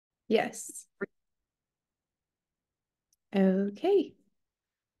Yes. Okay.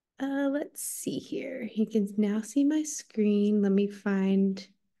 Let's see here. You can now see my screen. Let me find.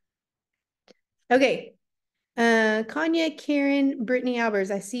 Okay. Kanya, Karen, Brittany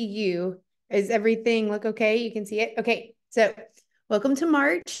Albers, I see you. Is everything look okay? You can see it? Okay. So, welcome to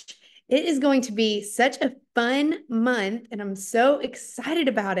March. It is going to be such a fun month, and I'm so excited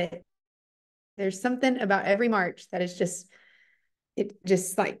about it. There's something about every March that is just, it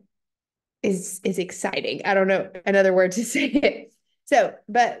just like is exciting. I don't know another word to say it. So,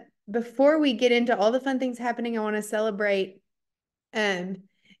 but before we get into all the fun things happening, I want to celebrate um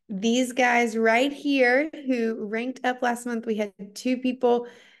these guys right here who ranked up last month. We had two people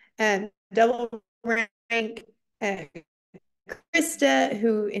double rank. Uh, Krista,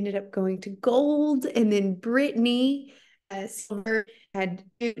 who ended up going to gold, and then Brittany, silver, had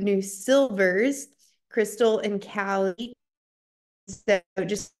two new silvers, Crystal and Callie. So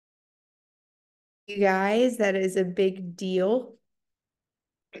just you guys, that is a big deal.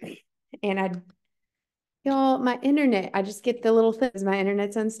 And y'all, my internet, I just get the little things. My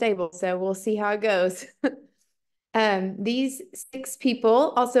internet's unstable, so we'll see how it goes. These 6 people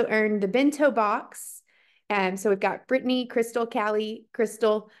also earned the bento box. So we've got Brittany, Crystal, Callie,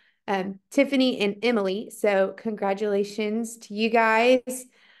 Crystal, Tiffany, and Emily. So congratulations to you guys.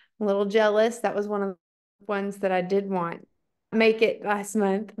 I'm a little jealous. That was one of the ones that I did want make it last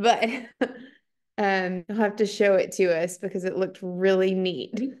month, but you'll have to show it to us because it looked really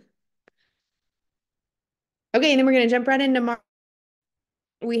neat. Okay, and then we're going to jump right into March.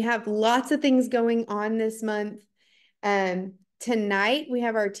 We have lots of things going on this month. Tonight we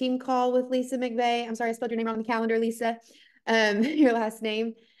have our team call with Lisa McVay. I'm sorry, I spelled your name wrong on the calendar, Lisa. Your last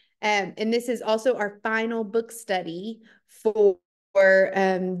name. And this is also our final book study for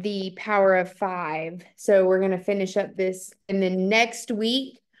the Power of Five. So we're going to finish up this, and then next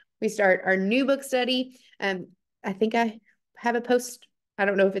week we start our new book study. I think I have a post. I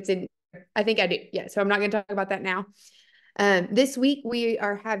don't know if it's in. I think I do. Yeah. So I'm not going to talk about that now. This week we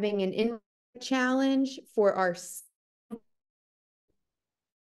are having an in challenge for our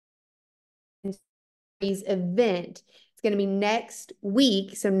event. It's going to be next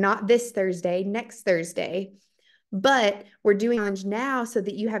week, so not this Thursday, next Thursday. But we're doing a challenge now so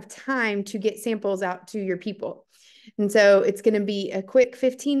that you have time to get samples out to your people. And so it's going to be a quick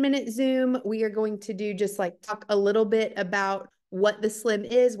 15-minute Zoom. We are going to do just like talk a little bit about what the Slim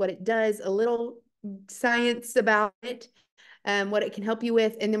is, what it does, a little science about it, what it can help you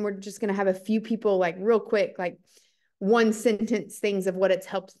with. And then we're just going to have a few people like real quick, like 1-sentence things of what it's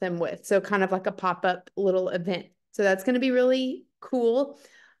helped them with. So kind of like a pop-up little event. So that's going to be really cool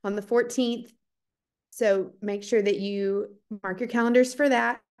on the 14th. So make sure that you mark your calendars for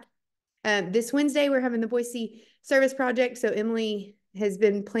that. This Wednesday, we're having the Boise Service Project. So Emily has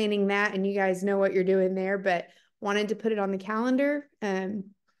been planning that, and you guys know what you're doing there, but wanted to put it on the calendar.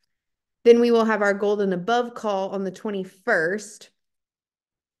 Then we will have our Golden Above call on the 21st.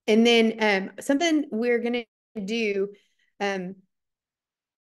 And then something we're going to do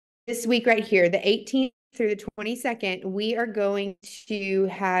this week right here, the 18th through the 22nd, we are going to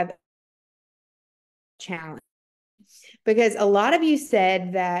have a challenge. Because a lot of you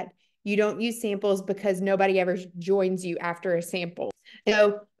said that you don't use samples because nobody ever joins you after a sample.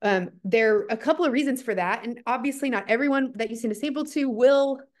 So there are a couple of reasons for that. And obviously not everyone that you send a sample to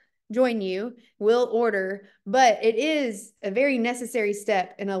will join you, will order, but it is a very necessary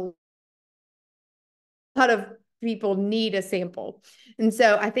step, and a lot of people need a sample. And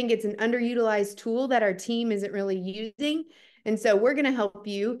so I think it's an underutilized tool that our team isn't really using. And so we're going to help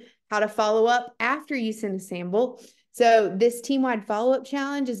you how to follow up after you send a sample. So this team-wide follow-up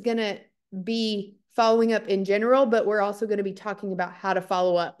challenge is going to be following up in general, but we're also going to be talking about how to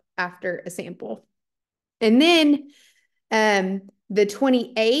follow up after a sample. And then the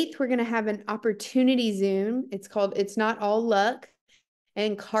 28th, we're going to have an opportunity Zoom. It's called It's Not All Luck.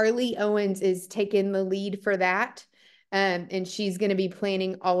 And Carly Owens is taking the lead for that. And she's going to be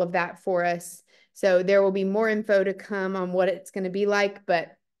planning all of that for us. So there will be more info to come on what it's going to be like,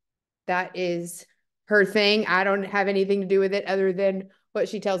 but that is her thing. I don't have anything to do with it other than what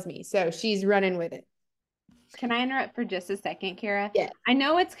she tells me. So she's running with it. Can I interrupt for just a second, Kara? Yeah. I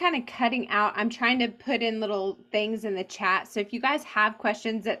know it's kind of cutting out. I'm trying to put in little things in the chat. So if you guys have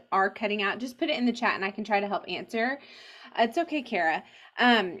questions that are cutting out, just put it in the chat and I can try to help answer. It's okay, Kara.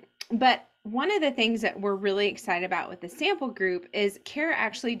 But one of the things that we're really excited about with the sample group is Kara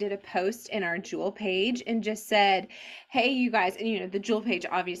actually did a post in our Jewel page and just said, hey, you guys, and the Jewel page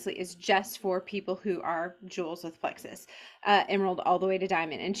obviously is just for people who are jewels with plexus, emerald all the way to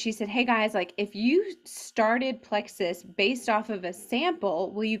diamond. And she said, hey guys, like if you started plexus based off of a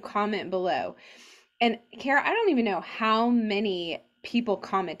sample, will you comment below? And Kara, I don't even know how many people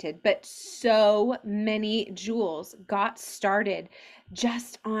commented, but so many jewels got started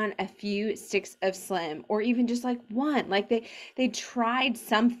just on a few sticks of slim, or even just like one. Like they tried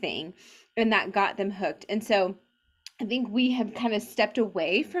something and that got them hooked. And so I think we have kind of stepped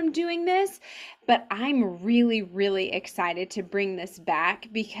away from doing this, but I'm really, really excited to bring this back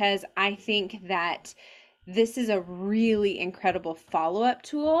because I think that this is a really incredible follow-up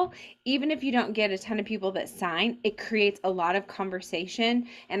tool. Even if you don't get a ton of people that sign, it creates a lot of conversation.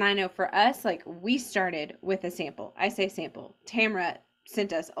 And I know for us, like we started with a sample. I say sample. Tamara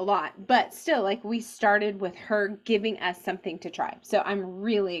sent us a lot, but still, like we started with her giving us something to try. So I'm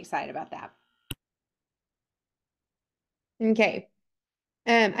really excited about that. Okay.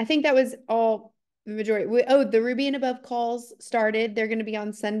 I think that was all the majority. The Ruby and Above calls started. They're going to be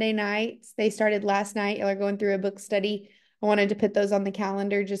on Sunday nights. They started last night. Y'all are going through a book study. I wanted to put those on the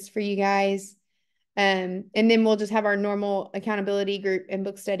calendar just for you guys. And then we'll just have our normal accountability group and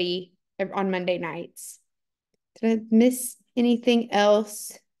book study on Monday nights. Did I miss anything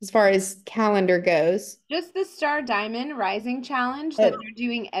else as far as calendar goes? Just the Star Diamond Rising Challenge that Oh, they're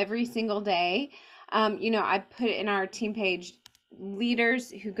doing every single day. I put it in our team page,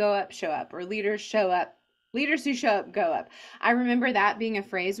 leaders who go up show up, or leaders show up, leaders who show up go up. I remember that being a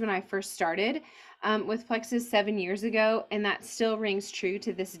phrase when I first started with Plexus 7 years ago, and that still rings true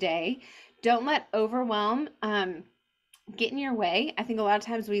to this day. Don't let overwhelm get in your way. I think a lot of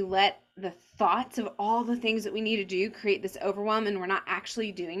times we let the thoughts of all the things that we need to do create this overwhelm and we're not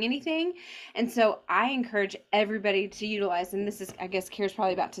actually doing anything. And so I encourage everybody to utilize, and this is, I guess Kira's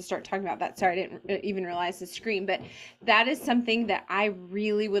probably about to start talking about that. Sorry, I didn't even realize the screen, but that is something that I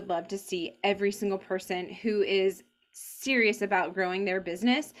really would love to see every single person who is serious about growing their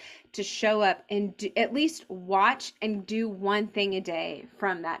business to show up and at least watch and do one thing a day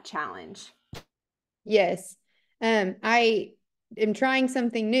from that challenge. yes. I am trying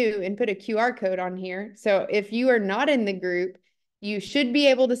something new and put a QR code on here. So if you are not in the group, you should be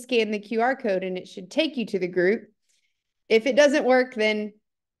able to scan the QR code and it should take you to the group. If it doesn't work, then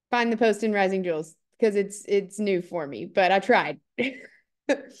find the post in Rising Jewels because it's new for me, but I tried.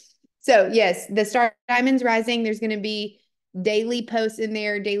 So yes, the Star Diamonds Rising, there's going to be daily posts in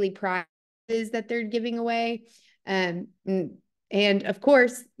there, daily prizes that they're giving away. Um, and of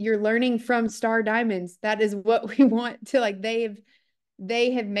course, you're learning from Star Diamonds. That is what we want to like. They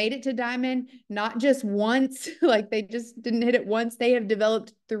have made it to diamond, not just once, like they just didn't hit it once. They have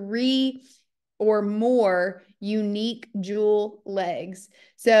developed 3 or more unique jewel legs.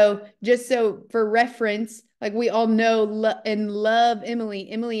 So just so for reference, like we all know and love Emily.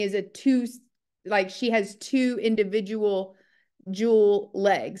 Emily is she has 2 individual jewel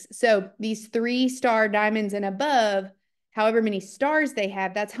legs. So these 3-star diamonds and above, however many stars they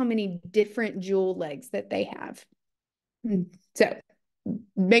have, that's how many different jewel legs that they have. So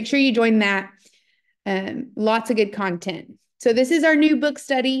make sure you join that. Lots of good content. So this is our new book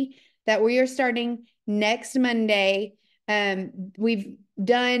study that we are starting next Monday. We've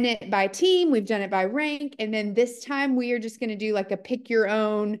done it by team, we've done it by rank, and then this time we are just going to do like a pick your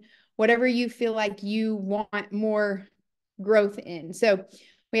own, whatever you feel like you want more growth in. So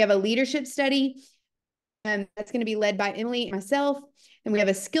we have a leadership study that's going to be led by Emily and myself, and we have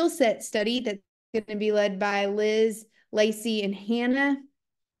a skill set study that's going to be led by Liz, Lacey, and Hannah.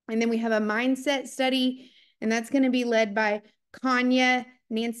 And then we have a mindset study, and that's going to be led by Kanya,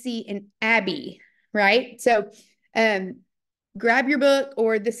 Nancy, and Abby, right? So grab your book,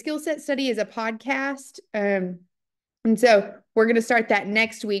 or the skill set study is a podcast. And so we're going to start that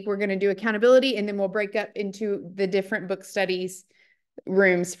next week. We're going to do accountability, and then we'll break up into the different book studies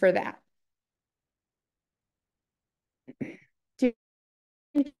rooms for that.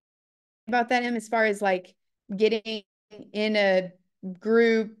 About that, Em, as far as like getting in a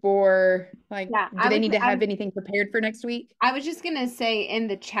group, or like Yeah, do they need to have anything prepared for next week? I was just gonna say in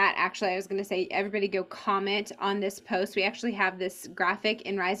the chat, actually, I was gonna say everybody go comment on this post. We actually have this graphic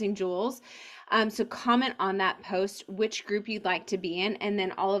in Rising Jewels. So comment on that post which group you'd like to be in, and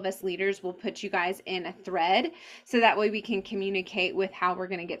then all of us leaders will put you guys in a thread so that way we can communicate with how we're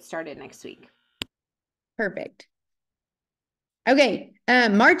gonna get started next week. Perfect. Okay,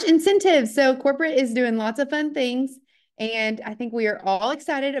 March incentives. So corporate is doing lots of fun things, and I think we are all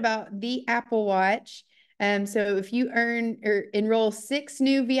excited about the Apple Watch. So if you earn or enroll 6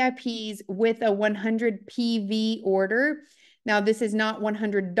 new VIPs with a 100 PV order, now this is not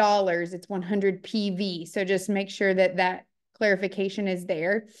 $100, it's 100 PV. So just make sure that that clarification is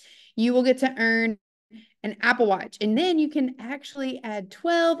there. You will get to earn an Apple Watch, and then you can actually add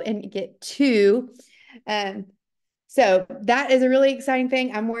 12 and get two. Um, so that is a really exciting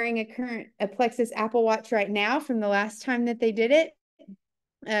thing. I'm wearing a Plexus Apple Watch right now from the last time that they did it.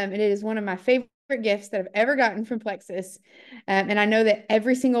 And it is one of my favorite gifts that I've ever gotten from Plexus. And I know that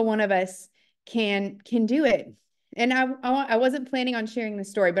every single one of us can do it. And I wasn't planning on sharing the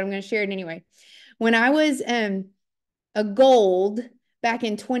story, but I'm going to share it anyway. When I was a gold back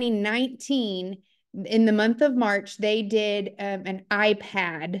in 2019, in the month of March, they did an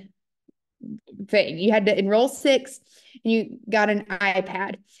iPad thing. You had to enroll 6 and you got an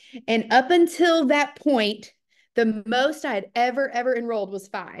iPad. And up until that point, the most I had ever enrolled was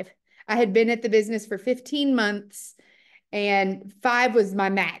 5. I had been at the business for 15 months and 5 was my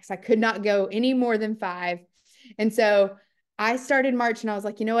max. I could not go any more than 5. And so I started March and I was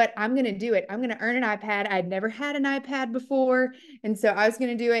like, you know what? I'm going to do it. I'm going to earn an iPad. I'd never had an iPad before. And so I was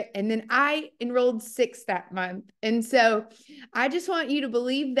going to do it. And then I enrolled 6 that month. And so I just want you to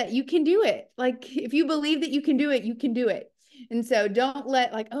believe that you can do it. Like, if you believe that you can do it, you can do it. And so don't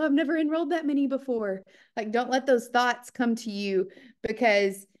let, like, oh, I've never enrolled that many before. Like, don't let those thoughts come to you,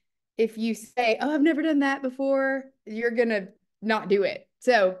 because if you say, oh, I've never done that before, you're going to not do it.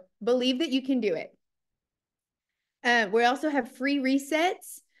 So believe that you can do it. We also have free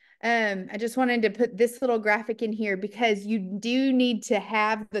resets. I just wanted to put this little graphic in here because you do need to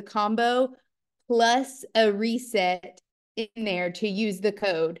have the combo plus a reset in there to use the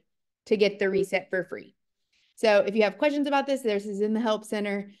code to get the reset for free. So if you have questions about this, this is in the help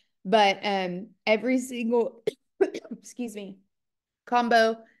center, but every single, excuse me,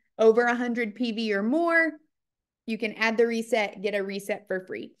 combo over 100 PV or more, you can add the reset, get a reset for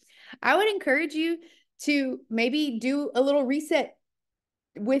free. I would encourage you to maybe do a little reset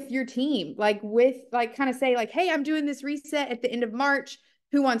with your team, like kind of say like, hey, I'm doing this reset at the end of March.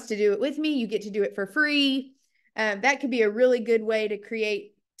 Who wants to do it with me? You get to do it for free. That could be a really good way to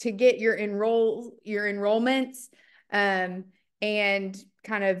get your enrollments, and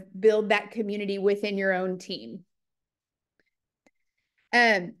kind of build that community within your own team.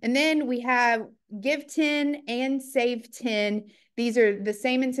 And then we have Give 10 and Save 10. These are the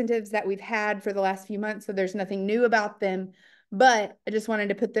same incentives that we've had for the last few months, so there's nothing new about them, but I just wanted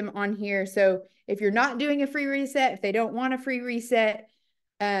to put them on here. So if you're not doing a free reset, if they don't want a free reset,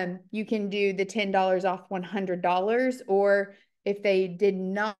 you can do the $10 off $100, or if they did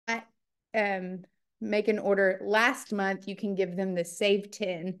not make an order last month, you can give them the Save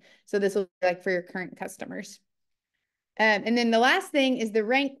 10. So this will be like for your current customers. And then the last thing is the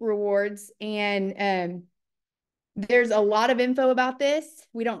rank rewards. And there's a lot of info about this.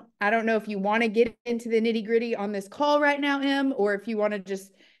 I don't know if you want to get into the nitty gritty on this call right now, Em, or if you want to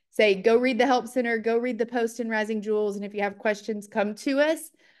just say, go read the help center, go read the post in Rising Jewels. And if you have questions, come to us.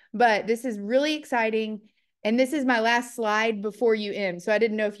 But this is really exciting. And this is my last slide before you, Em. So I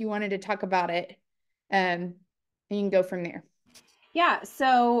didn't know if you wanted to talk about it. And you can go from there. Yeah,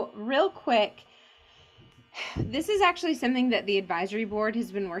 so real quick, this is actually something that the advisory board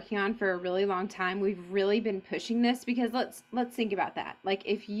has been working on for a really long time. We've really been pushing this because let's think about that. Like,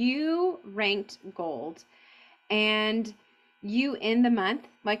 if you ranked gold and you end the month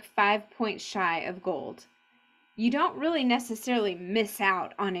like 5 points shy of gold, you don't really necessarily miss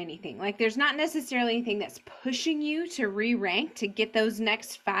out on anything. Like, there's not necessarily anything that's pushing you to re-rank to get those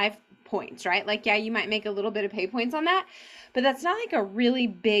next 5 points, right? Like, yeah, you might make a little bit of pay points on that, but that's not like a really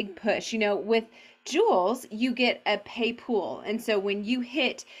big push. With jewels, you get a pay pool. And so when you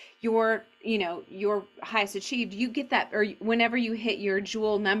hit your highest achieved, you get that, or whenever you hit your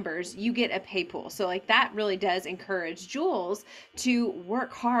jewel numbers, you get a pay pool. So like that really does encourage jewels to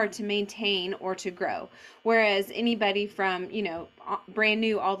work hard to maintain or to grow. Whereas anybody from, brand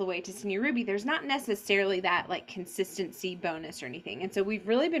new all the way to senior ruby, there's not necessarily that like consistency bonus or anything. And so we've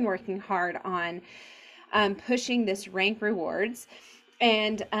really been working hard on pushing this rank rewards.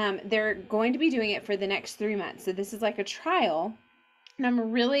 And they're going to be doing it for the next 3 months. So this is like a trial. And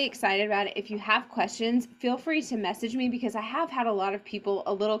I'm really excited about it. If you have questions, feel free to message me because I have had a lot of people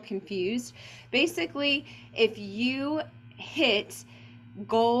a little confused. Basically, if you hit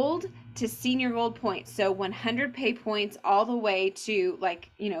gold to senior gold points, so 100 pay points all the way to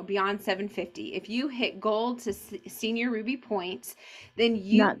beyond 750. If you hit gold to senior ruby points, then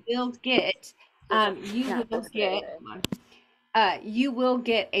will get you will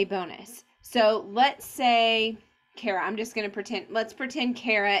get a bonus. So let's say Kara, I'm just going to pretend, let's pretend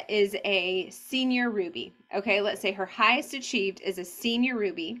Kara is a senior Ruby. Okay, let's say her highest achieved is a senior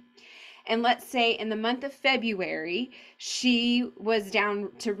Ruby. And let's say in the month of February, she was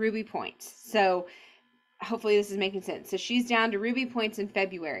down to Ruby points. So hopefully this is making sense. So she's down to Ruby points in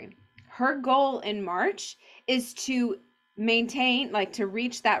February. Her goal in March is to maintain, like, to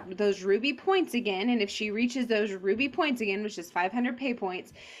reach those Ruby points again. And if she reaches those Ruby points again, which is 500 pay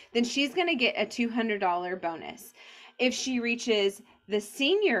points, then she's going to get a $200 bonus. If she reaches the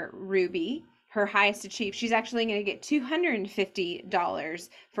senior Ruby, her highest achieved, she's actually going to get $250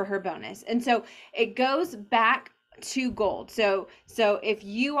 for her bonus. And so it goes back to gold. So if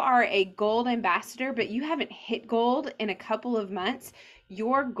you are a gold ambassador but you haven't hit gold in a couple of months,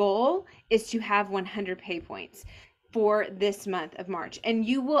 your goal is to have 100 pay points for this month of March, and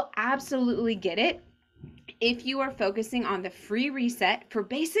you will absolutely get it if you are focusing on the free reset for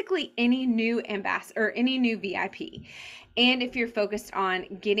basically any new ambassador or any new VIP. And if you're focused on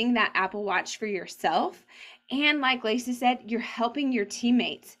getting that Apple Watch for yourself, and like Lacey said, you're helping your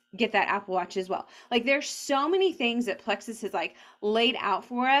teammates get that Apple Watch as well. Like, there's so many things that Plexus has like laid out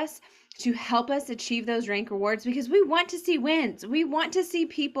for us to help us achieve those rank rewards, because we want to see wins. We want to see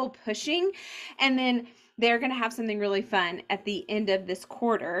people pushing, and then they're going to have something really fun at the end of this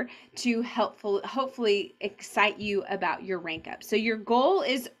quarter to hopefully excite you about your rank up. So your goal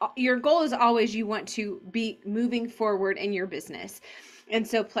is always, you want to be moving forward in your business. And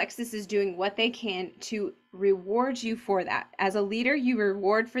so Plexus is doing what they can to reward you for that. As a leader, you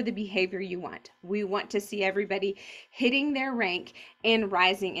reward for the behavior you want. We want to see everybody hitting their rank and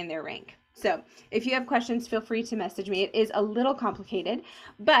rising in their rank. So if you have questions, feel free to message me. It is a little complicated,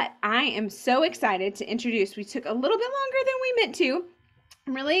 but I am so excited to introduce, we took a little bit longer than we meant to.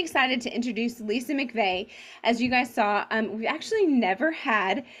 I'm really excited to introduce Lisa McVay. As you guys saw, we've actually never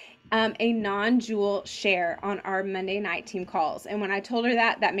had a non-Jewel share on our Monday night team calls. And when I told her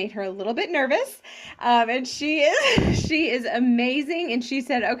that made her a little bit nervous. And she is amazing. And she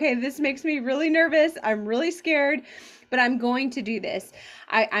said, okay, this makes me really nervous. I'm really scared, but I'm going to do this.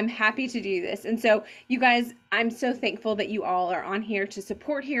 I'm happy to do this. And so, you guys, I'm so thankful that you all are on here to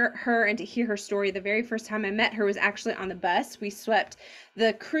support her and to hear her story. The very first time I met her was actually on the bus. We swept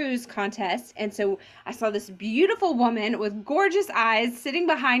the cruise contest. And so I saw this beautiful woman with gorgeous eyes sitting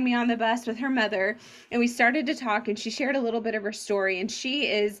behind me on the bus with her mother. And we started to talk, and she shared a little bit of her story. And she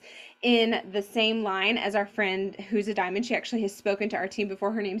is in the same line as our friend who's a diamond. She actually has spoken to our team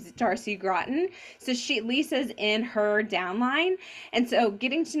before. Her name's Darcy Groton. So Lisa's in her downline. And so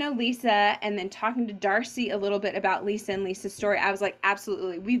getting to know Lisa and then talking to Darcy a little bit about Lisa and Lisa's story, I was like,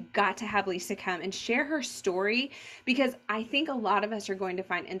 absolutely, we've got to have Lisa come and share her story, because I think a lot of us are going to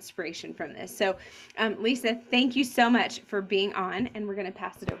find inspiration from this. So Lisa, thank you so much for being on, and we're going to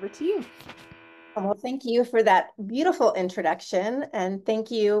pass it over to you. Well, thank you for that beautiful introduction. And thank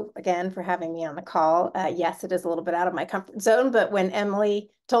you again for having me on the call. Yes, it is a little bit out of my comfort zone, but when Emily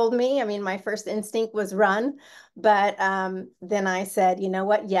told me, I mean, my first instinct was run. But then I said, you know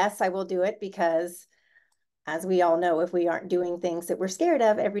what? Yes, I will do it, because as we all know, if we aren't doing things that we're scared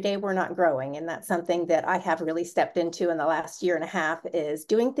of every day, we're not growing. And that's something that I have really stepped into in the last year and a half, is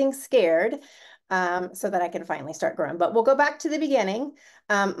doing things scared, so that I can finally start growing. But we'll go back to the beginning.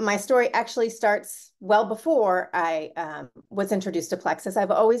 My story actually starts well before I was introduced to Plexus.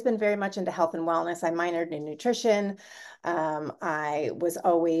 I've always been very much into health and wellness. I minored in nutrition. I was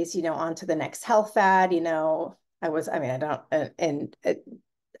always, on to the next health fad.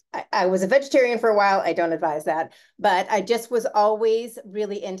 I was a vegetarian for a while. I don't advise that, but I just was always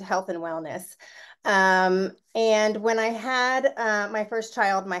really into health and wellness. And when I had my first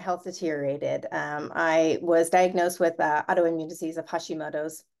child, my health deteriorated. I was diagnosed with autoimmune disease of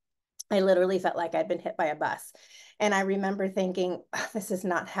Hashimoto's. I literally felt like I'd been hit by a bus. And I remember thinking, oh, this is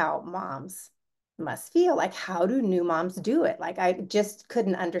not how moms must feel. Like, how do new moms do it? Like, I just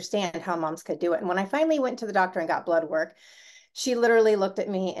couldn't understand how moms could do it. And when I finally went to the doctor and got blood work, she literally looked at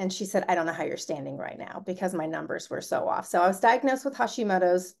me and she said, I don't know how you're standing right now, because my numbers were so off. So I was diagnosed with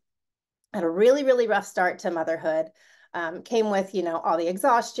Hashimoto's. Had a really, really rough start to motherhood. Came with, all the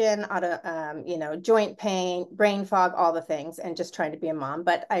exhaustion, joint pain, brain fog, all the things, and just trying to be a mom.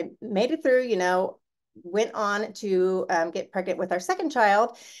 But I made it through, went on to get pregnant with our second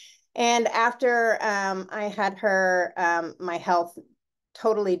child. And after I had her, my health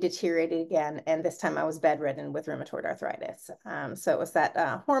totally deteriorated again. And this time I was bedridden with rheumatoid arthritis. So it was that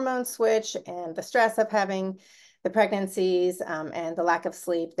hormone switch and the stress of having the pregnancies and the lack of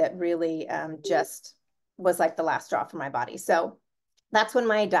sleep that really just was like the last straw for my body. So that's when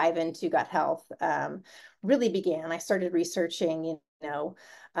my dive into gut health really began. I started researching, know,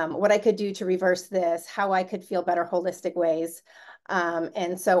 what I could do to reverse this, how I could feel better holistic ways.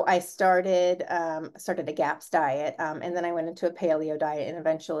 And so I started a GAPS diet, and then I went into a paleo diet, and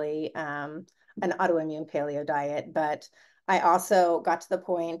eventually an autoimmune paleo diet. But I also got to the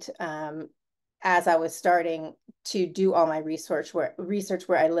point, as I was starting to do all my research where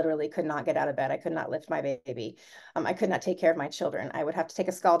I literally could not get out of bed. I could not lift my baby. I could not take care of my children. I would have to take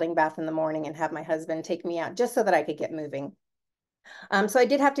a scalding bath in the morning and have my husband take me out just so that I could get moving. So I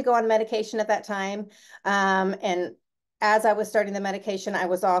did have to go on medication at that time. And as I was starting the medication, I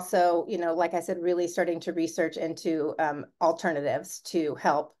was also, like I said, really starting to research into alternatives to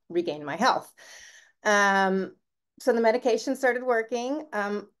help regain my health. So the medication started working.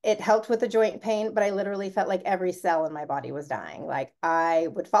 It helped with the joint pain, but I literally felt like every cell in my body was dying. Like I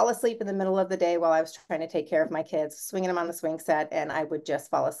would fall asleep in the middle of the day while I was trying to take care of my kids, swinging them on the swing set, and I would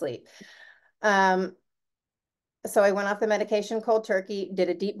just fall asleep. So I went off the medication cold turkey, did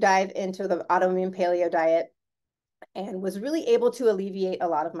a deep dive into the autoimmune paleo diet, and was really able to alleviate a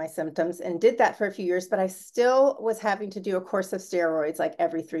lot of my symptoms, and did that for a few years, but I still was having to do a course of steroids like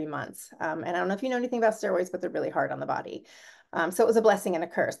every 3 months. And I don't know if you know anything about steroids, but they're really hard on the body. So it was a blessing and a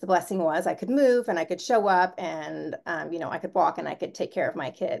curse. The blessing was I could move and I could show up, and I could walk and I could take care of my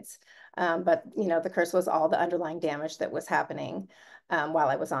kids. But the curse was all the underlying damage that was happening while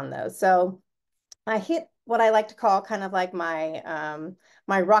I was on those. So I hit what I like to call kind of like my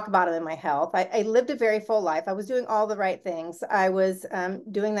rock bottom in my health. I lived a very full life. I was doing all the right things. I was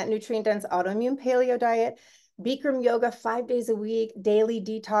doing that nutrient dense autoimmune paleo diet, Bikram yoga 5 days a week, daily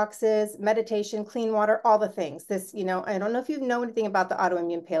detoxes, meditation, clean water, all the things. This, I don't know if you know anything about the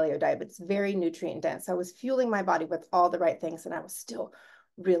autoimmune paleo diet, but it's very nutrient dense. I was fueling my body with all the right things, and I was still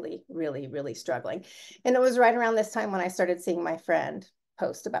really, really, really struggling. And it was right around this time when I started seeing my friend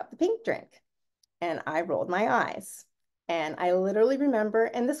post about the pink drink. And I rolled my eyes. And I literally remember,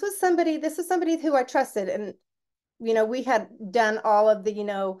 and this was somebody who I trusted. And, we had done all of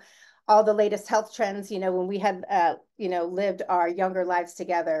the, all the latest health trends, when we had, lived our younger lives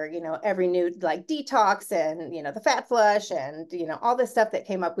together, every new like detox and, the fat flush and, all this stuff that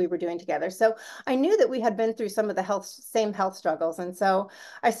came up, we were doing together. So I knew that we had been through some of the same health struggles. And so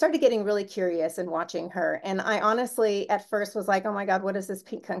I started getting really curious and watching her. And I honestly, at first was like, oh my God, what is this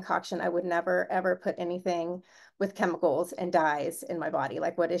pink concoction? I would never, ever put anything with chemicals and dyes in my body.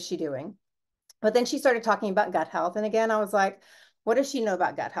 Like, what is she doing? But then she started talking about gut health. And again, I was like, what does she know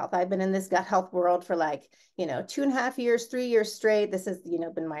about gut health? I've been in this gut health world for like, 2.5 years, 3 years straight. This has,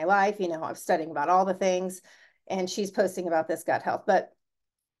 been my life. I'm studying about all the things. And she's posting about this gut health. But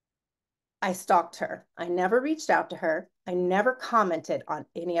I stalked her. I never reached out to her. I never commented on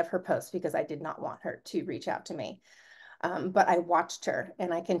any of her posts because I did not want her to reach out to me. But I watched her,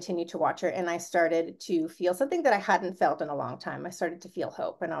 and I continued to watch her, and I started to feel something that I hadn't felt in a long time. I started to feel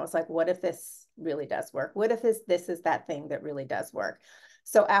hope, and I was like, what if this really does work? What if this is that thing that really does work?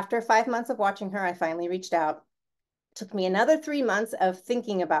 So after 5 months of watching her, I finally reached out. It took me another 3 months of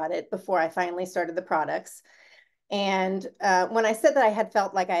thinking about it before I finally started the products. And when I said that I had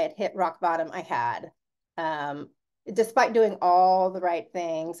felt like I had hit rock bottom, I had. Despite doing all the right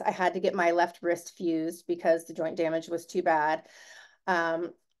things, I had to get my left wrist fused because the joint damage was too bad. I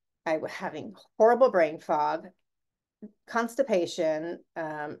was having horrible brain fog, constipation,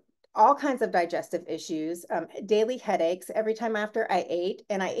 all kinds of digestive issues, daily headaches every time after I ate,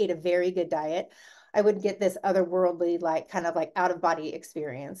 and I ate a very good diet. I would get this otherworldly, like kind of like out of body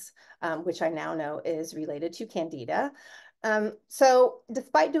experience, which I now know is related to candida. So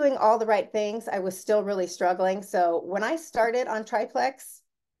despite doing all the right things, I was still really struggling. So when I started on Triplex,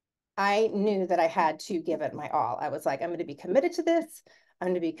 I knew that I had to give it my all. I was like, I'm going to be committed to this. I'm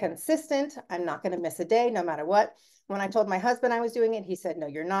going to be consistent. I'm not going to miss a day, no matter what. When I told my husband I was doing it, he said, no,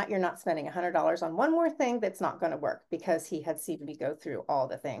 you're not. You're not spending $100 on one more thing that's not going to work, because he had seen me go through all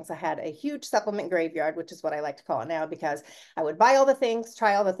the things. I had a huge supplement graveyard, which is what I like to call it now, because I would buy all the things,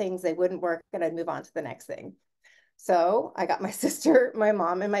 try all the things, they wouldn't work, and I'd move on to the next thing. So I got my sister, my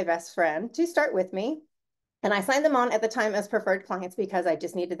mom, and my best friend to start with me. And I signed them on at the time as preferred clients because I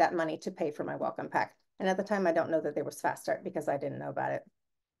just needed that money to pay for my welcome pack. And at the time, I don't know that there was Fast Start because I didn't know about it.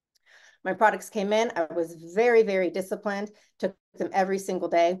 My products came in. I was very, very disciplined, took them every single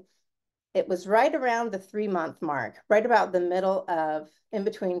day. It was right around the 3-month mark, right about the middle of in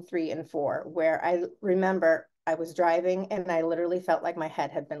between 3 and 4, where I remember I was driving and I literally felt like my head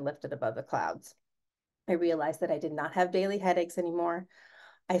had been lifted above the clouds. I realized that I did not have daily headaches anymore.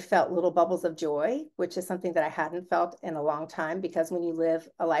 I felt little bubbles of joy, which is something that I hadn't felt in a long time, because when you live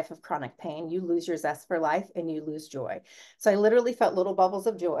a life of chronic pain, you lose your zest for life and you lose joy. So I literally felt little bubbles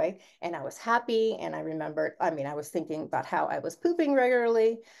of joy, and I was happy. And I remembered, I was thinking about how I was pooping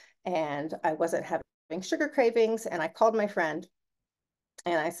regularly and I wasn't having sugar cravings. And I called my friend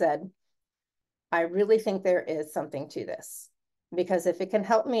and I said, I really think there is something to this, because if it can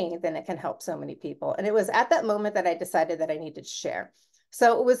help me, then it can help so many people. And it was at that moment that I decided that I needed to share.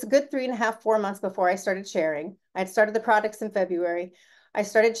 So it was a good 3.5, 4 months before I started sharing. I had started the products in February. I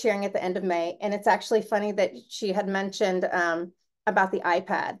started sharing at the end of May. And it's actually funny that she had mentioned about the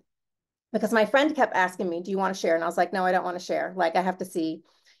iPad, because my friend kept asking me, do you want to share? And I was like, no, I don't want to share. Like, I have to see,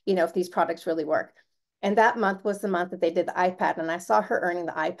 if these products really work. And that month was the month that they did the iPad. And I saw her earning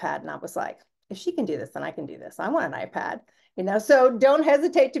the iPad. And I was like, if she can do this, then I can do this. I want an iPad, so don't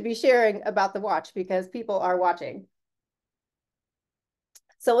hesitate to be sharing about the watch, because people are watching.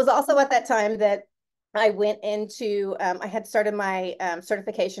 So it was also at that time that I went into, I had started my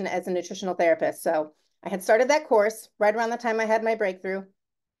certification as a nutritional therapist. So I had started that course right around the time I had my breakthrough.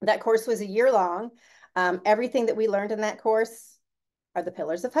 That course was a year long. Everything that we learned in that course are the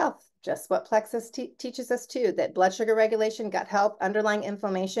pillars of health, just what Plexus teaches us too, that blood sugar regulation, gut health, underlying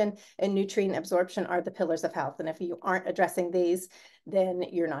inflammation, and nutrient absorption are the pillars of health. And if you aren't addressing these, then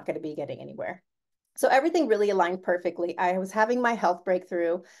you're not going to be getting anywhere. So everything really aligned perfectly. I was having my health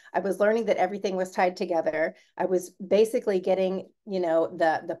breakthrough. I was learning that everything was tied together. I was basically getting,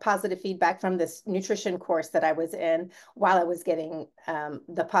 the positive feedback from this nutrition course that I was in, while I was getting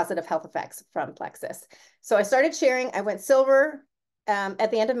the positive health effects from Plexus. So I started sharing. I went silver.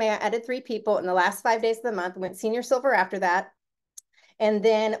 At the end of May, I added 3 people. In the last 5 days of the month, I went senior silver after that. And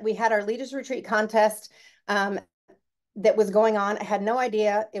then we had our leaders retreat contest that was going on. I had no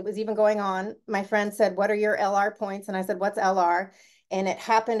idea it was even going on. My friend said, what are your LR points? And I said, what's LR? And it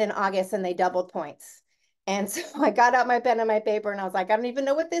happened in August, and they doubled points. And so I got out my pen and my paper, and I was like, I don't even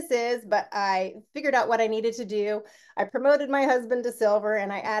know what this is, but I figured out what I needed to do. I promoted my husband to silver,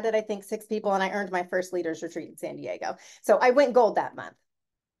 and I added, I think, 6 people, and I earned my first leaders retreat in San Diego. So I went gold that month.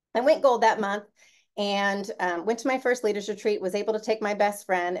 And went to my first leaders retreat, was able to take my best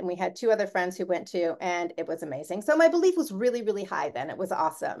friend, and we had 2 other friends who went too, and it was amazing. So my belief was really, really high then. It was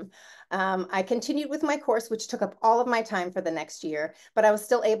awesome. I continued with my course, which took up all of my time for the next year, but I was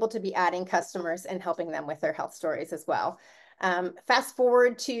still able to be adding customers and helping them with their health stories as well. Fast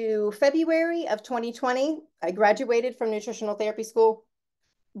forward to February of 2020, I graduated from nutritional therapy school,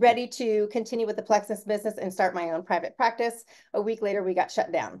 ready to continue with the Plexus business and start my own private practice. A week later, we got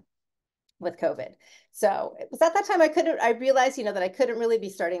shut down with COVID. So it was at that time I realized, that I couldn't really be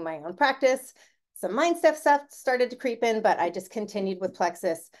starting my own practice. Some mindset stuff started to creep in, but I just continued with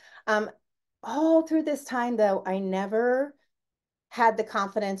Plexus. All through this time though, I never had the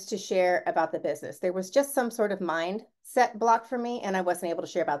confidence to share about the business. There was just some sort of mindset block for me, and I wasn't able to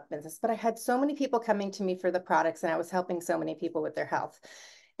share about the business, but I had so many people coming to me for the products, and I was helping so many people with their health.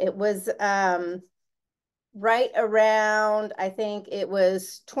 It was, right around, I think it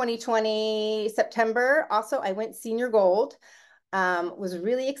was 2020 September. Also, I went senior gold. Was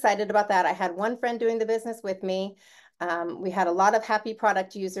really excited about that. I had one friend doing the business with me. We had a lot of happy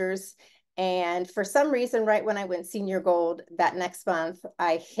product users. And for some reason, right when I went senior gold that next month,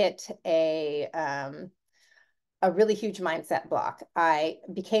 I hit a really huge mindset block. I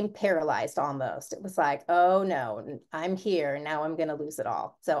became paralyzed almost. It was like, oh no, I'm here. Now I'm going to lose it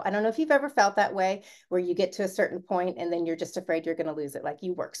all. So I don't know if you've ever felt that way, where you get to a certain point and then you're just afraid you're going to lose it. Like,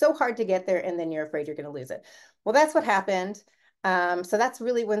 you work so hard to get there and then you're afraid you're going to lose it. Well, that's what happened. So that's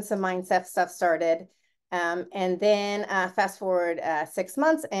really when some mindset stuff started. And then fast forward 6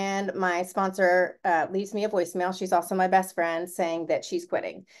 months, and my sponsor leaves me a voicemail. She's also my best friend, saying that she's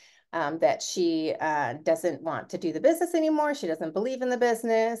quitting. That she doesn't want to do the business anymore. She doesn't believe in the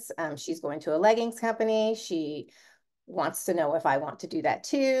business. She's going to a leggings company. She wants to know if I want to do that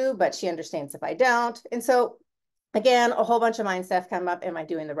too, but she understands if I don't. And so again, a whole bunch of mind stuff come up. Am I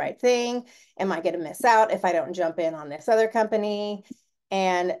doing the right thing? Am I going to miss out if I don't jump in on this other company?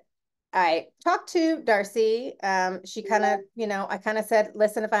 And I talked to Darcy. She kind of, I kind of said,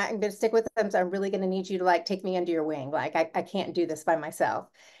 listen, if I'm going to stick with them, so I'm really going to need you to take me under your wing. Like, I can't do this by myself.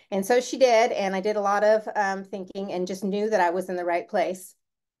 And so she did. And I did a lot of thinking, and just knew that I was in the right place.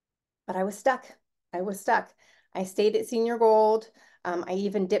 But I was stuck. I stayed at senior gold. I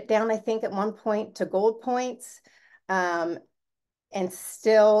even dipped down, I think, at one point to gold points. And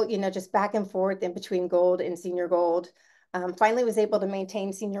still, just back and forth in between gold and senior gold. Finally was able to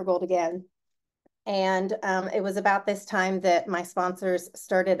maintain senior gold again. And it was about this time that my sponsors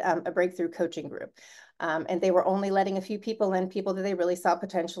started a breakthrough coaching group. And they were only letting a few people in, people that they really saw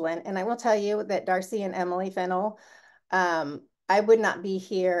potential in. And I will tell you that Darcy and Emily Fennell, I would not be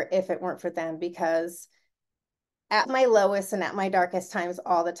here if it weren't for them, because at my lowest and at my darkest times,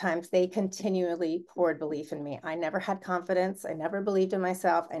 all the times, they continually poured belief in me. I never had confidence. I never believed in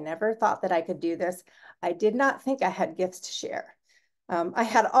myself. I never thought that I could do this. I did not think I had gifts to share. I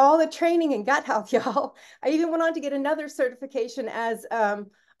had all the training in gut health, y'all. I even went on to get another certification as an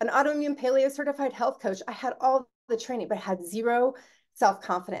autoimmune paleo certified health coach. I had all the training, but had zero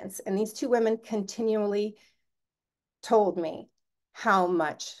self-confidence. And these two women continually told me how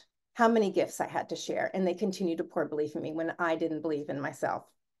many gifts I had to share. And they continued to pour belief in me when I didn't believe in myself.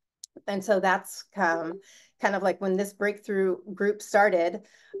 And so that's kind of like when this breakthrough group started,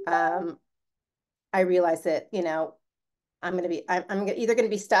 I realized that, I'm either going to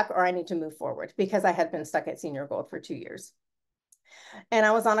be stuck or I need to move forward, because I had been stuck at Senior Gold for 2 years. And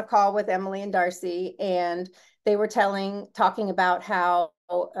I was on a call with Emily and Darcy, and they were talking about how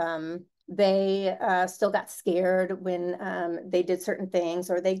they still got scared when they did certain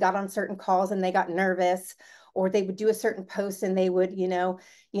things, or they got on certain calls and they got nervous, or they would do a certain post and they would,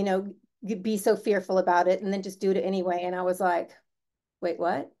 be so fearful about it and then just do it anyway. And I was like, wait,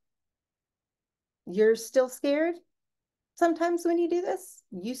 what? You're still scared sometimes when you do this?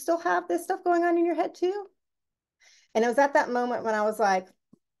 You still have this stuff going on in your head too? And it was at that moment when I was like,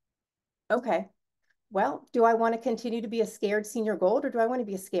 okay, well, do I want to continue to be a scared Senior Gold, or do I want to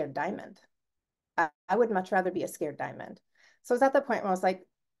be a scared diamond? I would much rather be a scared diamond. So I was at the point where I was like,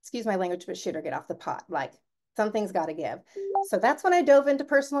 excuse my language, but shit or get off the pot. Like, something's got to give. So that's when I dove into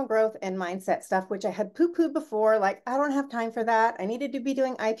personal growth and mindset stuff, which I had poo-pooed before. Like, I don't have time for that. I needed to be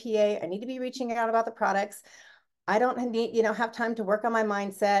doing IPA. I need to be reaching out about the products. I don't need, have time to work on my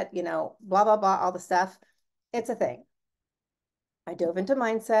mindset, blah, blah, blah, all the stuff. It's a thing. I dove into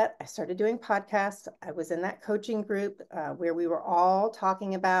mindset. I started doing podcasts. I was in that coaching group where we were all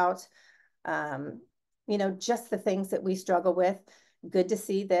talking about, just the things that we struggle with. Good to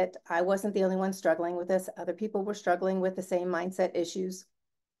see that I wasn't the only one struggling with this. Other people were struggling with the same mindset issues.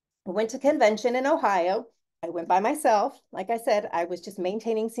 I went to convention in Ohio. I went by myself. Like I said, I was just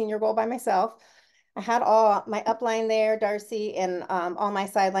maintaining Senior Goal by myself. I had all my upline there, Darcy, and all my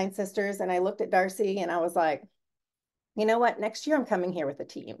sideline sisters. And I looked at Darcy and I was like, you know what? Next year I'm coming here with a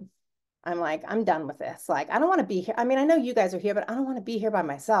team. I'm like, I'm done with this. Like, I don't want to be here. I mean, I know you guys are here, but I don't want to be here by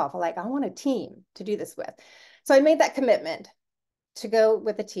myself. Like, I want a team to do this with. So I made that commitment to go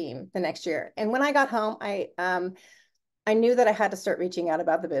with a team the next year. And when I got home, I knew that I had to start reaching out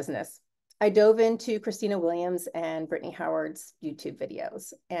about the business. I dove into Christina Williams and Brittany Howard's YouTube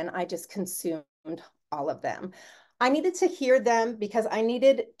videos, and I just consumed all of them. I needed to hear them because I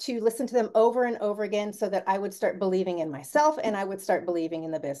needed to listen to them over and over again so that I would start believing in myself and I would start believing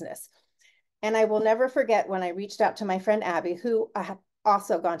in the business. And I will never forget when I reached out to my friend Abby, who I have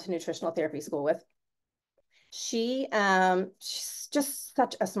also gone to nutritional therapy school with. She's just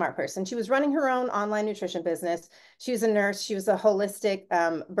such a smart person. She was running her own online nutrition business. She was a nurse. She was a holistic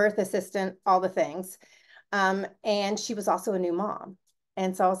birth assistant, all the things. And she was also a new mom.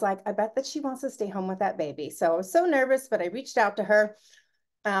 And so I was like, I bet that she wants to stay home with that baby. So I was so nervous, but I reached out to her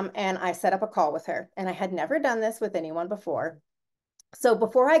and I set up a call with her. And I had never done this with anyone before. So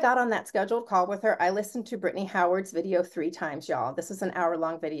before I got on that scheduled call with her, I listened to Brittany Howard's video 3 times, y'all. This is an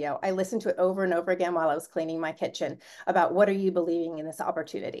hour-long video. I listened to it over and over again while I was cleaning my kitchen about what are you believing in this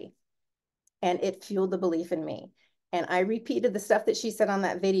opportunity? And it fueled the belief in me. And I repeated the stuff that she said on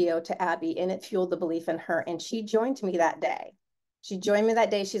that video to Abby, and it fueled the belief in her. And she joined me that day. She joined me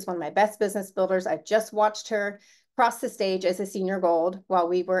that day. She's one of my best business builders. I just watched her cross the stage as a Senior Gold while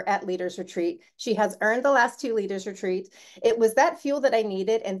we were at Leaders Retreat. She has earned the last 2 Leaders Retreats. It was that fuel that I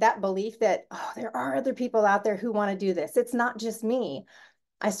needed and that belief that, oh, there are other people out there who want to do this. It's not just me.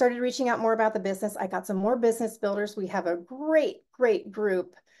 I started reaching out more about the business. I got some more business builders. We have a great, great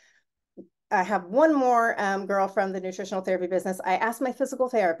group. I have one more girl from the nutritional therapy business. I asked my physical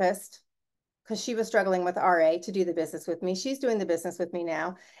therapist, because she was struggling with RA, to do the business with me. She's doing the business with me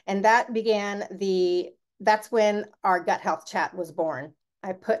now. And that's when our gut health chat was born.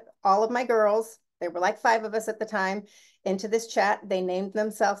 I put all of my girls, there were like 5 of us at the time, into this chat. They named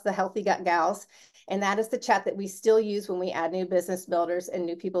themselves the Healthy Gut Gals. And that is the chat that we still use when we add new business builders and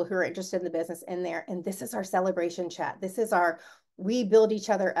new people who are interested in the business in there. And this is our celebration chat. This is our we build each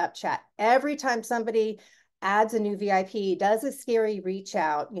other up chat. Every time somebody adds a new VIP, does a scary reach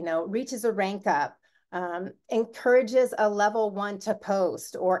out, reaches a rank up, encourages a level 1 to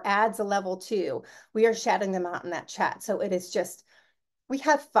post or adds a level 2, we are shouting them out in that chat. So it is just we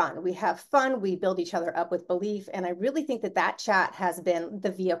have fun. We have fun. We build each other up with belief. And I really think that that chat has been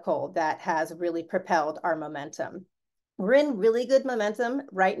the vehicle that has really propelled our momentum. We're in really good momentum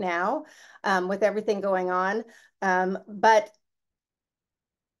right now with everything going on. But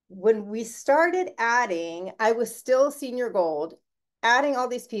when we started adding, I was still senior gold, adding all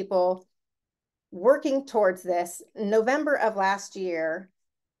these people, working towards this. November of last year,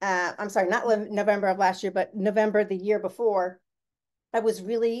 I'm sorry, not November of last year, but November the year before, I was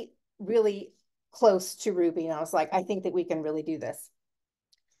really, really close to Ruby. And I was like, I think that we can really do this.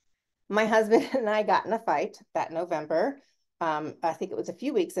 My husband and I got in a fight that November. I think it was a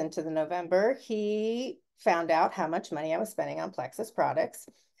few weeks into the November. He found out how much money I was spending on Plexus products.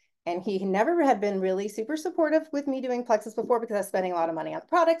 And he never had been really super supportive with me doing Plexus before because I was spending a lot of money on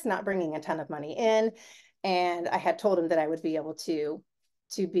products, not bringing a ton of money in. And I had told him that I would be able to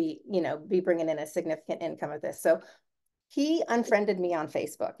be, be bringing in a significant income of this. So he unfriended me on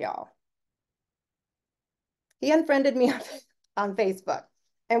Facebook, y'all. He unfriended me on Facebook.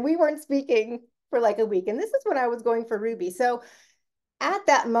 And we weren't speaking for like a week. And this is when I was going for Ruby. So at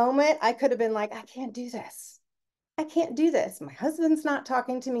that moment, I could have been like, I can't do this. I can't do this. My husband's not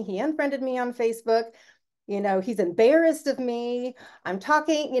talking to me. He unfriended me on Facebook. He's embarrassed of me. I'm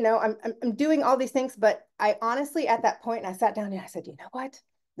talking, I'm doing all these things. But I honestly, at that point, I sat down and I said, you know what?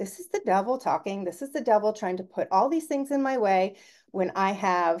 This is the devil talking. This is the devil trying to put all these things in my way when I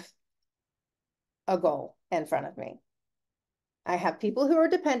have a goal in front of me. I have people who are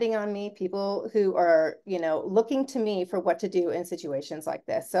depending on me, people who are, looking to me for what to do in situations like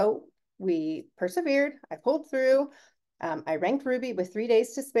this. So we persevered. I pulled through. I ranked Ruby with 3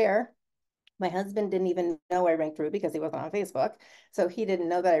 days to spare. My husband didn't even know I ranked Ruby because he wasn't on Facebook. So he didn't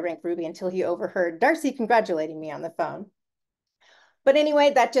know that I ranked Ruby until he overheard Darcy congratulating me on the phone. But anyway,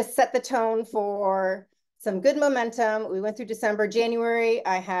 that just set the tone for some good momentum. We went through December. January,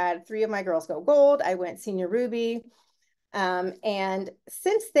 I had 3 of my girls go gold. I went senior Ruby. And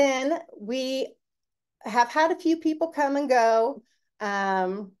since then, we have had a few people come and go.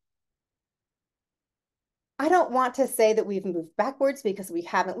 I don't want to say that we've moved backwards because we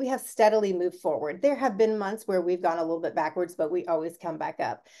haven't. We have steadily moved forward. There have been months where we've gone a little bit backwards, but we always come back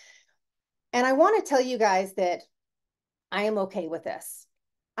up. And I want to tell you guys that I am okay with this.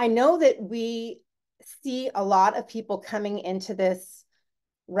 I know that we see a lot of people coming into this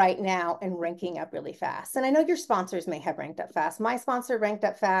right now and ranking up really fast. And I know your sponsors may have ranked up fast. My sponsor ranked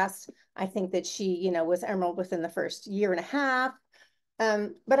up fast. I think that she, was Emerald within the first year and a half.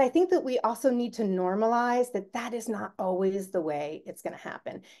 But I think that we also need to normalize that that is not always the way it's going to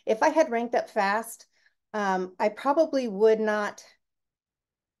happen. If I had ranked up fast, I probably would not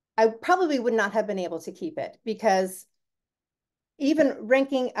have been able to keep it because even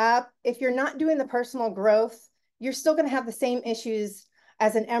ranking up, if you're not doing the personal growth, you're still going to have the same issues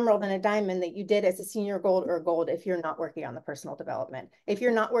as an emerald and a diamond that you did as a senior gold or gold if you're not working on the personal development. If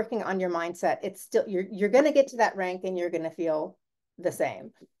you're not working on your mindset, it's still, you're going to get to that rank and you're going to feel the same.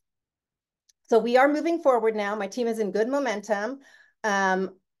 So we are moving forward now. My team is in good momentum.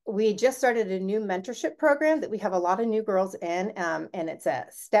 We just started a new mentorship program that we have a lot of new girls in, and it's a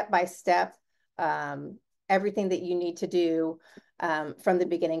step-by-step, everything that you need to do from the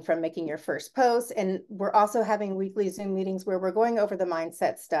beginning, from making your first post. And we're also having weekly Zoom meetings where we're going over the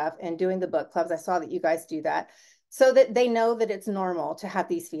mindset stuff and doing the book clubs. I saw that you guys do that so that they know that it's normal to have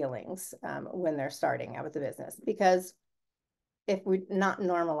these feelings when they're starting out with the business. Because if we're not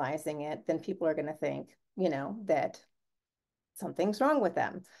normalizing it, then people are going to think, that something's wrong with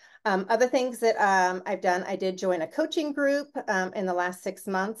them. Other things that I've done, I did join a coaching group in the last 6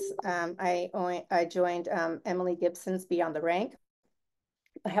 months. I joined Emily Gibson's Beyond the Rank.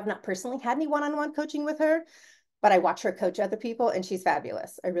 I have not personally had any one-on-one coaching with her, but I watch her coach other people and she's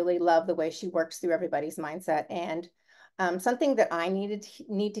fabulous. I really love the way she works through everybody's mindset. And something that I need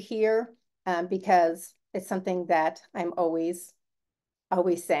to hear because it's something that I'm always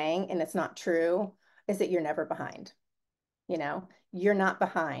saying, and it's not true, is that you're never behind. You're not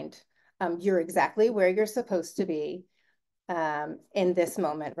behind. You're exactly where you're supposed to be in this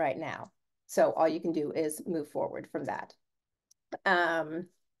moment right now. So all you can do is move forward from that.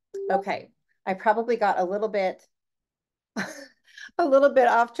 Okay, I probably got a little bit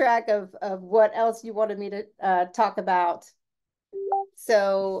off track of what else you wanted me to talk about.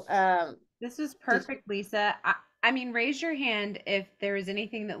 So this was perfect, Lisa. I mean, raise your hand if there is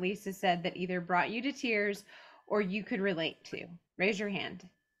anything that Lisa said that either brought you to tears or you could relate to. Raise your hand.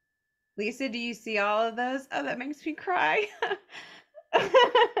 Lisa, do you see all of those? Oh, that makes me cry.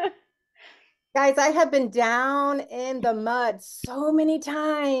 Guys, I have been down in the mud so many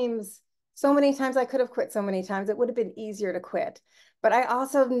times. So many times I could have quit so many times. It would have been easier to quit. But I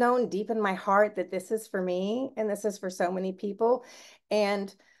also have known deep in my heart that this is for me and this is for so many people.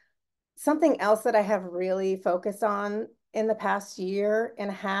 And something else that I have really focused on in the past year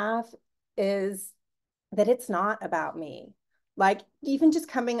and a half is that it's not about me. Like even just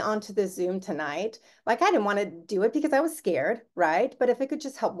coming onto the Zoom tonight, like I didn't want to do it because I was scared, right? But if it could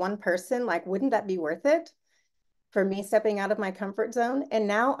just help one person, like wouldn't that be worth it for me stepping out of my comfort zone? And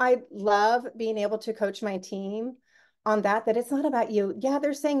now I love being able to coach my team on that it's not about you. Yeah,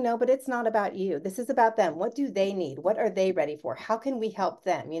 they're saying no, but it's not about you. This is about them. What do they need? What are they ready for? How can we help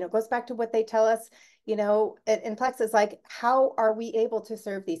them? You know, it goes back to what they tell us, you know, in Plex is like, how are we able to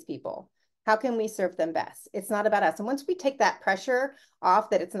serve these people? How can we serve them best? It's not about us. And once we take that pressure off,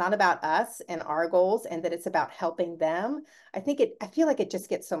 that it's not about us and our goals and that it's about helping them, I feel like it just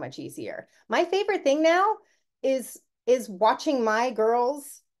gets so much easier. My favorite thing now is watching my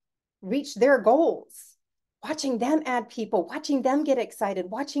girls reach their goals, watching them add people, watching them get excited,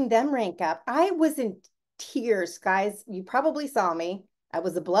 watching them rank up. I was in tears, guys. You probably saw me. I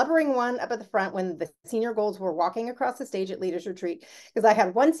was the blubbering one up at the front when the senior golds were walking across the stage at Leaders Retreat because I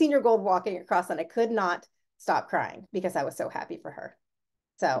had one senior gold walking across and I could not stop crying because I was so happy for her.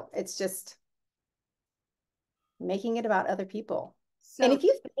 So it's just making it about other people. And So if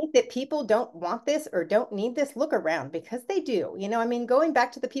you think that people don't want this or don't need this, look around because they do. You know, I mean, going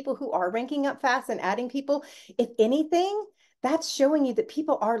back to the people who are ranking up fast and adding people, if anything, that's showing you that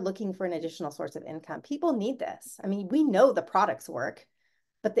people are looking for an additional source of income. People need this. I mean, we know the products work,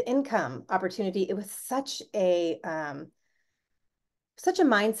 but the income opportunity, it was such a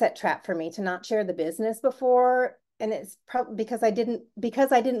mindset trap for me to not share the business before. And it's probably because I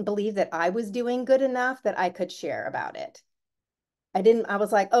didn't believe that I was doing good enough that I could share about it. I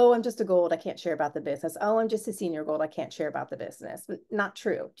was like, oh, I'm just a gold. I can't share about the business. Oh, I'm just a senior gold. I can't share about the business. Not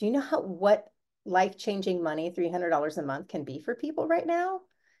true. Do you know what life-changing money $300 a month can be for people right now?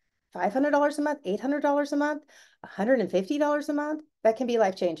 $500 a month, $800 a month, $150 a month. That can be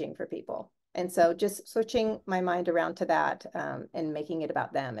life-changing for people. And so just switching my mind around to that and making it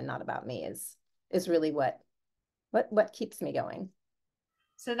about them and not about me is really what keeps me going.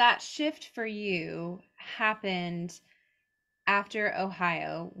 so that shift for you happened after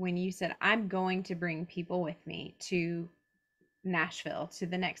Ohio when you said, I'm going to bring people with me to Nashville to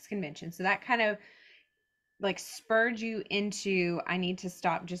the next convention. So that kind of like spurred you into, I need to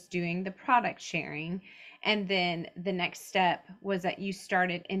stop just doing the product sharing. And then the next step was that you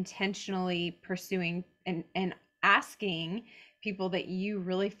started intentionally pursuing and asking people that you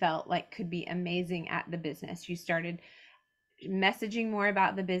really felt like could be amazing at the business. You started messaging more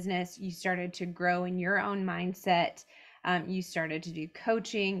about the business. You started to grow in your own mindset. You started to do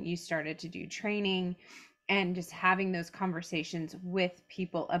coaching. You started to do training and just having those conversations with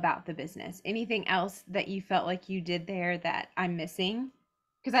people about the business. Anything else that you felt like you did there that I'm missing?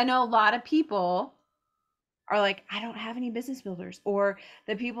 Because I know a lot of people are like, I don't have any business builders, or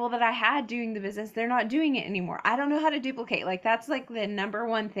the people that I had doing the business, they're not doing it anymore. I don't know how to duplicate. Like, that's like the number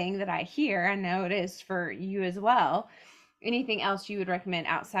one thing that I hear. I know it is for you as well. Anything else you would recommend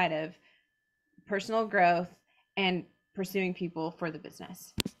outside of personal growth and pursuing people for the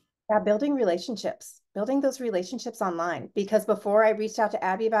business? Yeah, building those relationships online. Because before I reached out to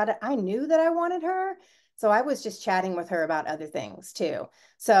Abby about it, I knew that I wanted her. So I was just chatting with her about other things too.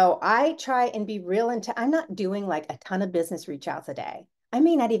 So I try and be real into, I'm not doing like a ton of business reach outs a day. I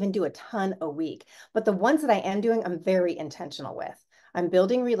may not even do a ton a week, but the ones that I am doing, I'm very intentional with. I'm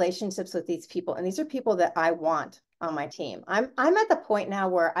building relationships with these people, and these are people that I want on my team. I'm at the point now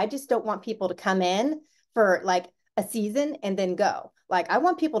where I just don't want people to come in for like a season and then go. Like I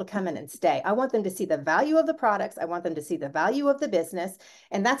want people to come in and stay. I want them to see the value of the products. I want them to see the value of the business.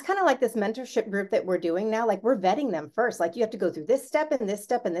 And that's kind of like this mentorship group that we're doing now. Like we're vetting them first. Like you have to go through this step and this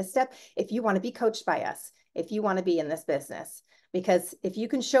step and this step if you want to be coached by us, if you want to be in this business. Because if you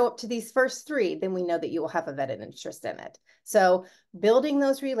can show up to these first three, then we know that you will have a vetted interest in it. So building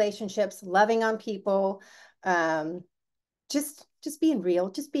those relationships, loving on people, um, just being real,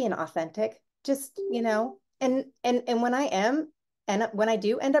 just being authentic, just, you know, and when I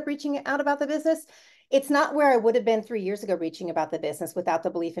do end up reaching out about the business, it's not where I would have been 3 years ago reaching about the business without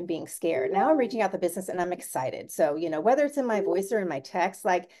the belief in being scared. Now I'm reaching out the business and I'm excited. So, you know, whether it's in my voice or in my text,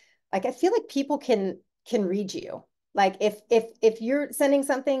 like I feel like people can read you. Like if you're sending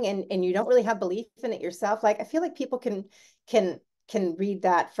something and you don't really have belief in it yourself, like I feel like people can can read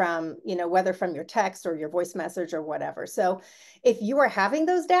that from, you know, whether from your text or your voice message or whatever. So if you are having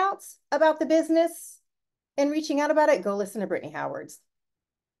those doubts about the business and reaching out about it, go listen to Brittany Howard's.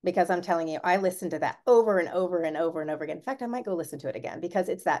 because I'm telling you, I listened to that over and over and over and over again. In fact, I might go listen to it again because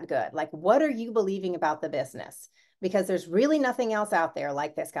it's that good. Like, what are you believing about the business? Because there's really nothing else out there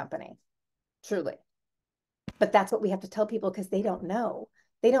like this company, truly. But that's what we have to tell people because they don't know.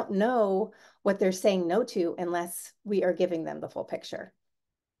 They don't know what they're saying no to unless we are giving them the full picture.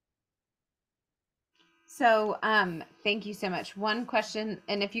 So, thank you so much. One question,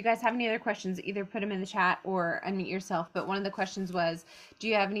 and if you guys have any other questions, either put them in the chat or unmute yourself. But one of the questions was, do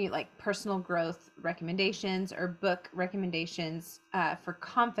you have any like personal growth recommendations or book recommendations for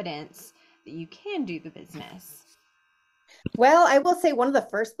confidence that you can do the business? Well, I will say one of the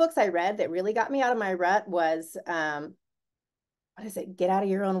first books I read that really got me out of my rut was, what is it? Get Out of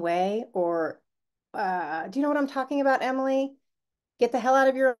Your Own Way, or do you know what I'm talking about, Emily? Get the hell out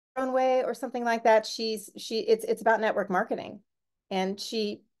of your own way, or something like that. It's about network marketing, and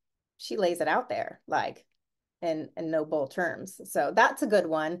she lays it out there like in no bull terms. So that's a good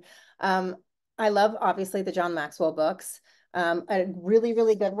one. I love obviously the John Maxwell books. A really,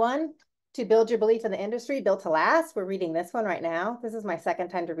 really good one to build your belief in the industry, Built to Last. We're reading this one right now. This is my second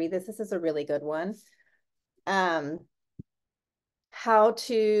time to read this. This is a really good one. How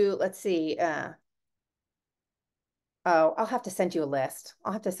to, let's see, oh, I'll have to send you a list.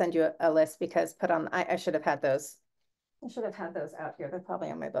 I'll have to send you a list because I should have had those. I should have had those out here. They're probably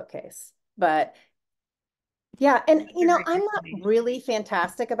on my bookcase. But yeah, and I'm not really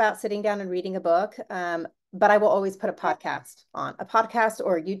fantastic about sitting down and reading a book, but I will always put a podcast on, a podcast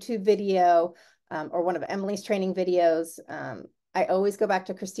or a YouTube video, or one of Emily's training videos. I always go back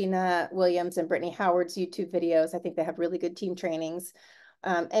to Christina Williams and Brittany Howard's YouTube videos. I think they have really good team trainings.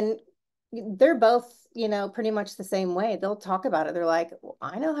 And they're both, pretty much the same way. They'll talk about it. They're like, well,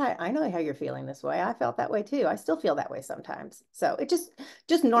 I know how you're feeling this way. I felt that way too. I still feel that way sometimes. So it just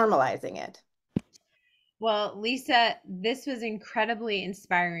normalizing it. Well, Lisa, this was incredibly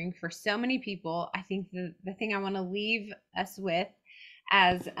inspiring for so many people. I think the thing I want to leave us with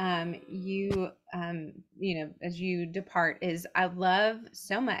as as you depart is I love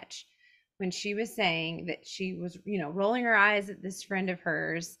so much when she was saying that she was, rolling her eyes at this friend of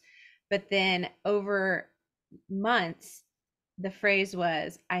hers, but then over months, the phrase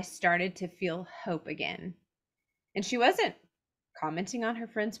was, I started to feel hope again. And she wasn't commenting on her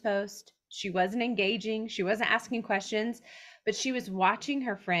friend's post. She wasn't engaging. She wasn't asking questions, but she was watching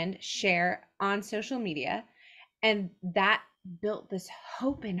her friend share on social media. And that built this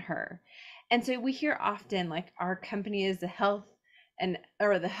hope in her. And so we hear often like our company is the health,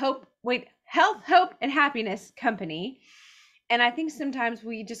 hope, and happiness company. And I think sometimes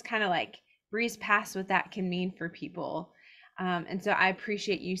we just kind of like breeze past what that can mean for people. And so I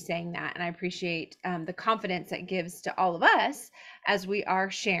appreciate you saying that. And I appreciate the confidence that gives to all of us as we are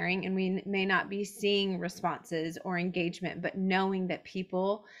sharing, and we may not be seeing responses or engagement, but knowing that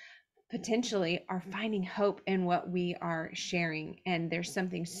people potentially are finding hope in what we are sharing, and there's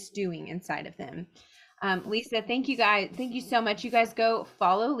something stewing inside of them. Lisa, thank you guys. Thank you so much. You guys go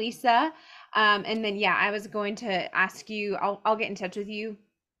follow Lisa. And then, yeah, I was going to ask you, I'll get in touch with you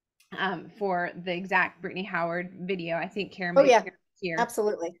for the exact Brittany Howard video. I think Karen Oh may yeah, here.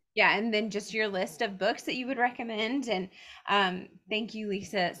 absolutely. Yeah, and then just your list of books that you would recommend. And thank you,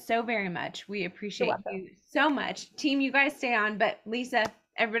 Lisa, so very much. We appreciate you so much. Team, you guys stay on, but Lisa,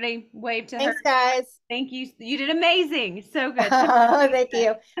 everybody wave to her. Thanks, guys. Thank you. You did amazing. So good. Thank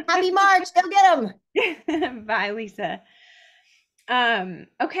you. Happy March. Go get them. Bye, Lisa.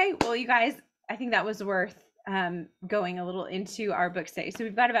 Okay, well, you guys, I think that was worth going a little into our book study. So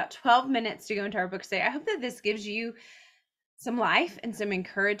we've got about 12 minutes to go into our book study. I hope that this gives you some life and some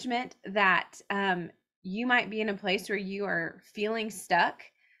encouragement that you might be in a place where you are feeling stuck,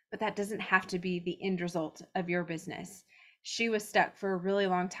 but that doesn't have to be the end result of your business. She was stuck for a really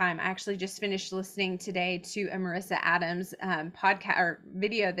long time. I actually just finished listening today to a Marissa Adams podcast or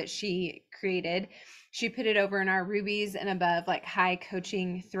video that she created. She put it over in our Rubies and Above like high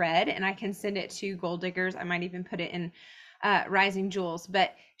coaching thread, and I can send it to Gold Diggers. I might even put it in Rising Jewels,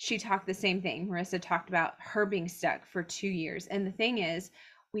 but she talked the same thing. Marissa talked about her being stuck for 2 years. And the thing is,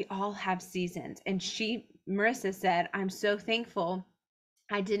 we all have seasons. And Marissa said, I'm so thankful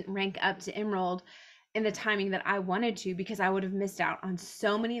I didn't rank up to Emerald in the timing that I wanted to, because I would have missed out on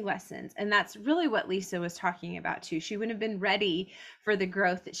so many lessons. And that's really what Lisa was talking about too. She wouldn't have been ready for the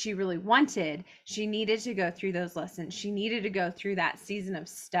growth that she really wanted. She needed to go through those lessons. She needed to go through that season of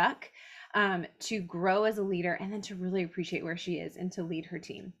stuck to grow as a leader, and then to really appreciate where she is and to lead her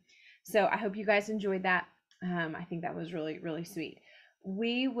team. So I hope you guys enjoyed that. I think that was really, really sweet.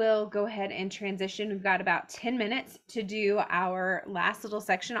 we will go ahead and transition. We've got about 10 minutes to do our last little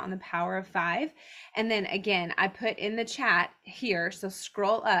section on the power of 5. And then again, I put in the chat here, so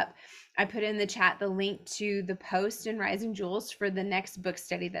scroll up. I put in the chat the link to the post in Rising Jewels for the next book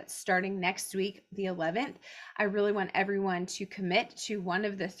study that's starting next week, the 11th. I really want everyone to commit to one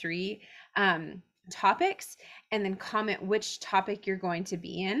of the 3 topics and then comment which topic you're going to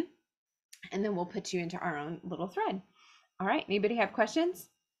be in. And then we'll put you into our own little thread. All right, anybody have questions?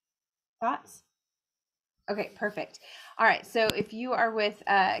 Thoughts? Okay, perfect. All right, so if you are with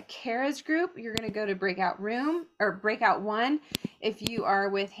Kara's group, you're going to go to breakout room or breakout 1. If you are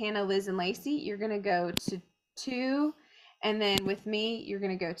with Hannah, Liz, and Lacey, you're going to go to 2. And then with me, you're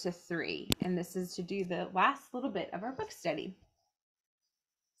going to go to 3. And this is to do the last little bit of our book study.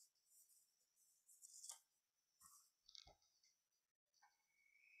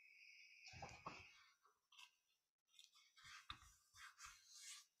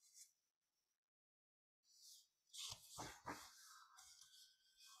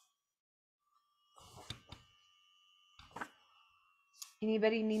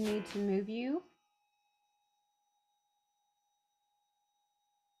 Anybody need me to move you?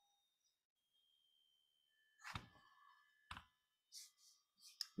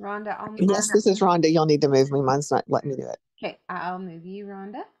 Rhonda, I'll move. Yes, this is Rhonda. You'll need to move me. Mine's not letting me do it. Okay, I'll move you,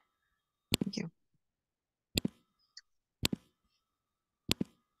 Rhonda. Thank you.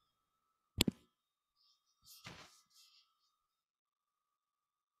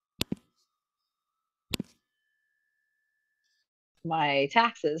 My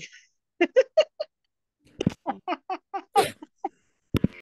taxes.